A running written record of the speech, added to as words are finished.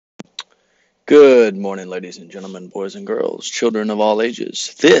Good morning, ladies and gentlemen, boys and girls, children of all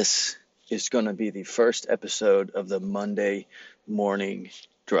ages. This is going to be the first episode of the Monday morning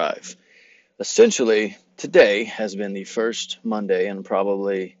drive. Essentially, today has been the first Monday in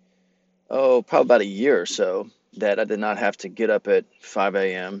probably about a year or so that I did not have to get up at 5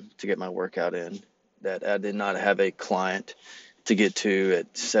 a.m. to get my workout in, that I did not have a client to get to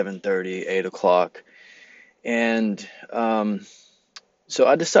at 7:30, 8 o'clock. And so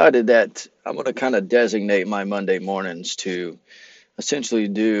I decided that I'm going to kind of designate my Monday mornings to essentially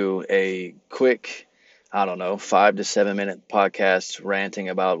do a quick, I don't know, 5 to 7 minute podcast ranting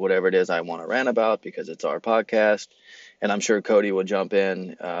about whatever it is I want to rant about because it's our podcast. And I'm sure Cody will jump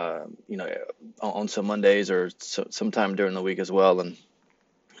in, on some Mondays or sometime during the week as well, and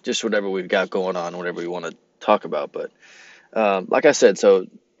just whatever we've got going on, whatever we want to talk about. But like I said, so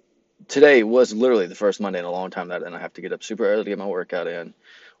today was literally the first Monday in a long time that I didn't have to get up super early to get my workout in,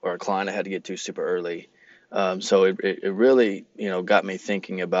 or a client I had to get to super early. So it really, got me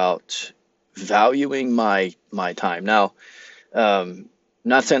thinking about valuing my time. Now,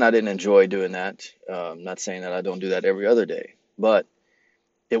 not saying I didn't enjoy doing that. Not saying that I don't do that every other day, but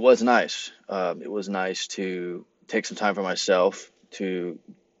it was nice. It was nice to take some time for myself to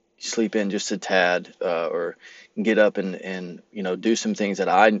sleep in just a tad, or get up and do some things that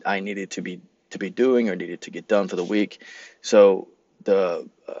I needed to be doing or needed to get done for the week. So the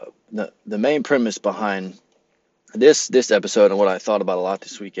main premise behind this episode and what I thought about a lot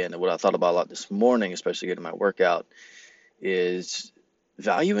this weekend and what I thought about a lot this morning, especially getting my workout, is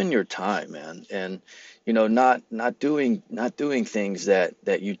valuing your time, man, and not doing things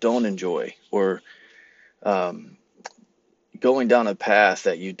that you don't enjoy, or um, going down a path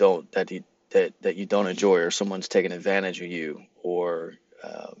that you don't enjoy, or someone's taking advantage of you, or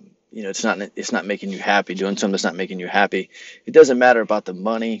it's not making you happy, doing something that's not making you happy. It doesn't matter about the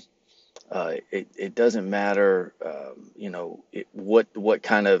money. It doesn't matter, what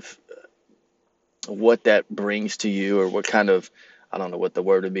kind of what that brings to you, or what kind of, I don't know what the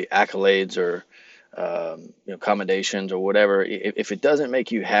word would be, accolades, or commendations, or whatever. If it doesn't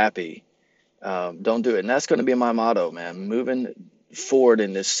make you happy, don't do it. And that's going to be my motto, man. Moving forward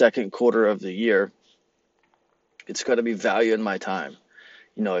in this second quarter of the year, it's going to be valuing my time.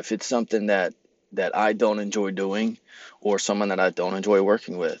 If it's something that I don't enjoy doing, or someone that I don't enjoy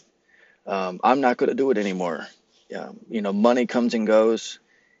working with, I'm not going to do it anymore. Money comes and goes.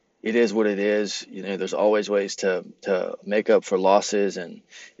 It is what it is. There's always ways to make up for losses, and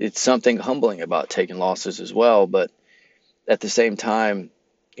it's something humbling about taking losses as well. But at the same time,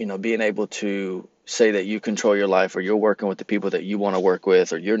 being able to say that you control your life, or you're working with the people that you want to work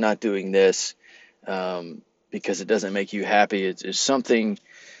with, or you're not doing this because it doesn't make you happy. It's something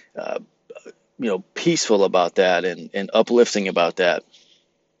uh, peaceful about that, and uplifting about that.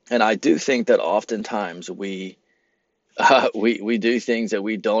 And I do think that oftentimes we do things that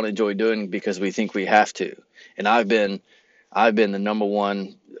we don't enjoy doing because we think we have to. And I've been the number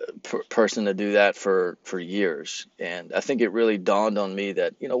one person to do that for years. And I think it really dawned on me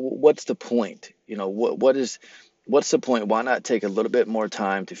that, what's the point? What's the point? Why not take a little bit more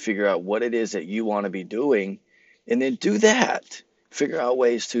time to figure out what it is that you want to be doing, and then do that. Figure out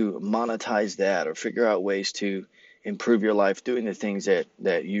ways to monetize that, or figure out ways to improve your life doing the things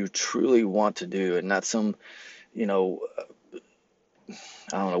that you truly want to do, and not some, you know, I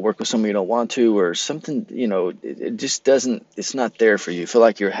don't know, work with somebody you don't want to, or something, it just doesn't, it's not there for you. You feel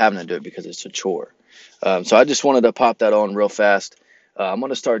like you're having to do it because it's a chore. So I just wanted to pop that on real fast. I'm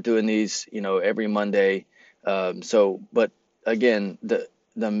going to start doing these, every Monday. But again,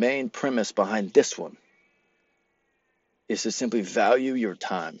 the main premise behind this one is to simply value your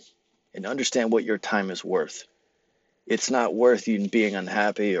time and understand what your time is worth. It's not worth you being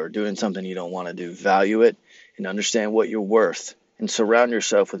unhappy or doing something you don't want to do. Value it and understand what you're worth, and surround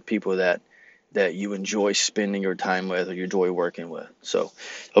yourself with people that you enjoy spending your time with, or you enjoy working with. So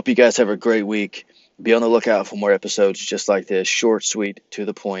hope you guys have a great week. Be on the lookout for more episodes just like this, short, sweet, to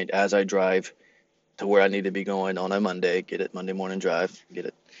the point, as I drive to where I need to be going on a Monday. Get it? Monday morning drive. Get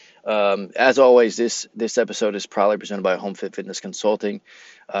it? As always, this episode is proudly presented by Home Fit Fitness Consulting.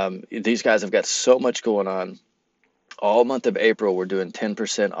 These guys have got so much going on. All month of April, we're doing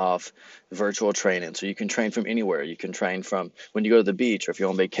 10% off virtual training. So you can train from anywhere. You can train from when you go to the beach, or if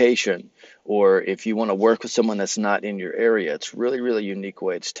you're on vacation, or if you want to work with someone that's not in your area. It's really, really unique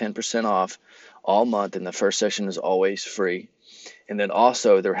way. It's 10% off all month, and the first session is always free. And then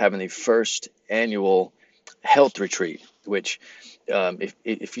also, they're having the first annual health retreat, which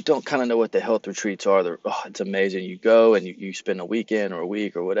if you don't kind of know what the health retreats are, it's amazing. You go and you spend a weekend or a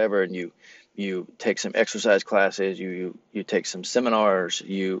week or whatever, and you take some exercise classes, you take some seminars,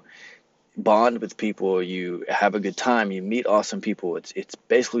 you bond with people, you have a good time, you meet awesome people. It's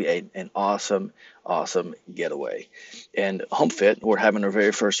basically an awesome getaway. And HomeFit, we're having our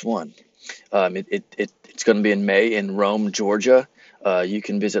very first one. It's going to be in May in Rome, Georgia. You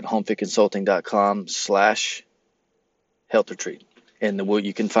can visit homefitconsulting.com/health retreat, and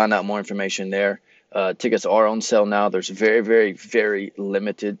you can find out more information there. Tickets are on sale now. There's very, very, very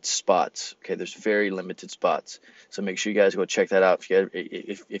limited spots. Okay, there's very limited spots. So make sure you guys go check that out.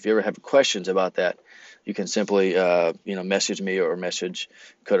 If you ever have questions about that, you can simply message me or message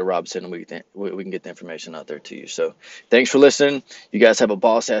Coda Robinson, and we can get the information out there to you. So thanks for listening. You guys have a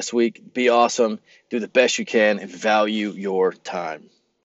boss ass week. Be awesome. Do the best you can and value your time.